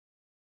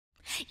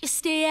You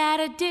stay at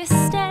a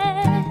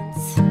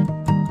distance,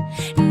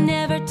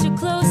 never too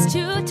close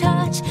to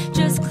touch,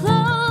 just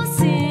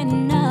close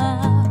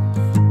enough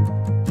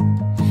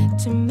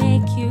to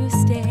make you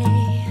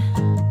stay.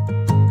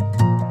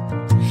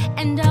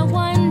 And I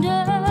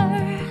wonder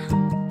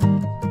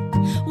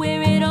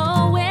where it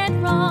all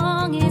went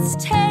wrong. It's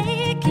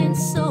taken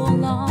so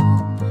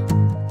long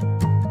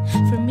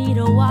for me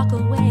to walk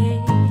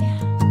away,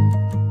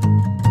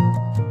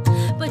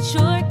 but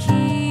you're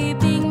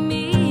keeping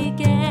me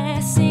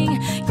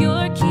guessing,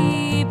 you're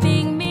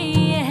keeping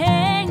me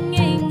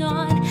hanging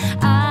on.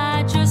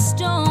 I just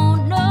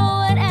don't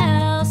know what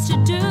else to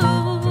do.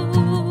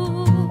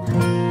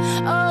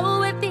 Oh,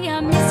 with the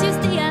I miss yous,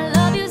 the I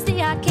love yous,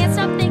 the I can't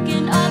stop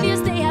thinking of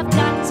yous, they have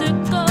got to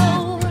go.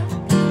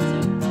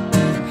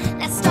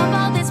 Let's stop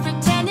all this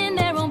pretending,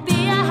 there won't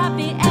be a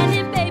happy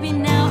ending, baby.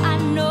 Now I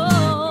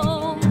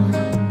know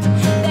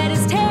that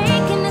it's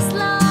taken this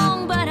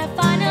long, but I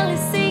finally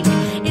see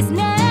it's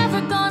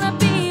never gonna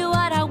be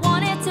what I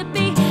want it to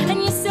be.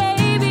 And you say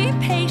be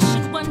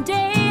patient, one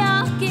day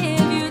I'll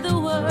give you the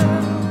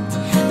world,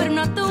 but I'm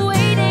not the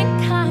waiting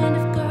kind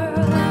of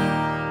girl.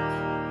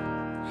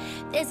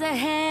 There's a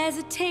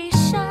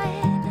hesitation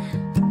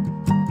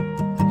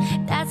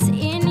that's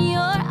in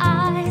your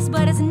eyes,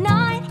 but it's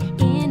not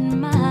in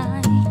mine.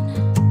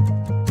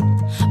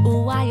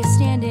 Why you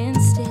standing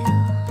still?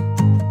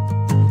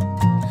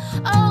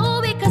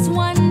 Oh, because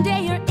one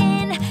day you're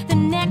in, the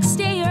next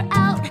day you're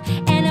out,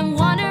 and I'm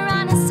wandering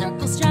around in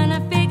circles trying to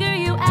figure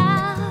you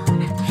out.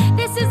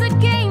 This is a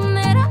game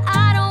that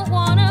I don't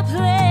wanna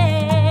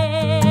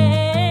play.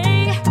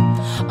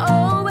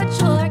 Oh, but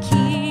you're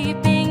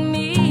keeping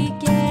me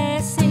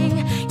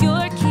guessing,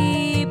 you're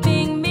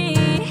keeping me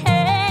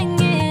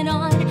hanging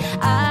on.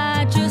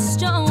 I just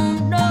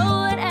don't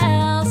know what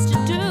else to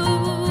do.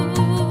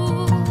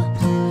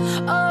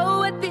 Oh,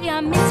 with the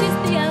I miss yous,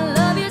 the I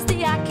love yous,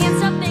 the I can't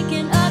stop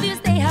thinking of yous,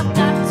 they have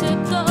got to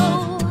go.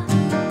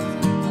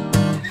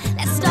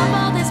 Let's stop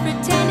all this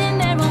pretending,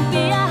 there won't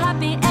be a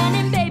happy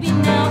ending, baby.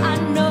 Now I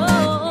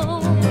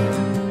know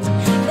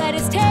that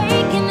it's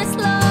taken this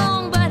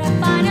long, but I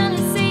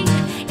finally see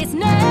it's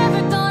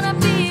never gonna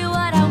be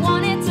what I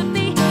want it to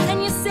be.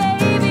 And you say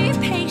be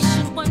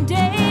patient, one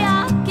day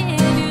I'll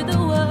give you the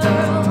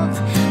world,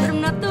 but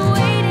I'm not the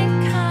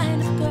waiting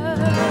kind of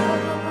girl.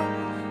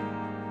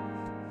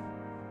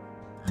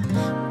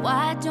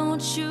 Why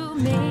don't you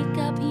make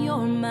up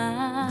your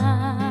mind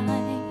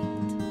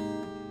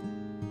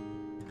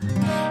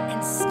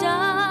and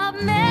stop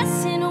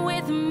messing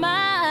with mine?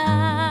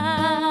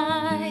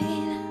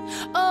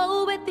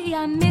 Oh, with the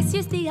I miss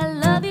yous, the I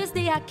love yous,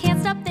 the I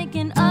can't stop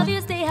thinking of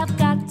yous, they have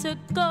got to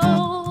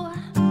go.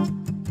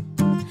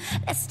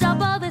 Let's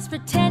stop all this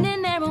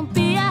pretending, there won't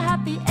be a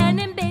happy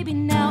ending, baby.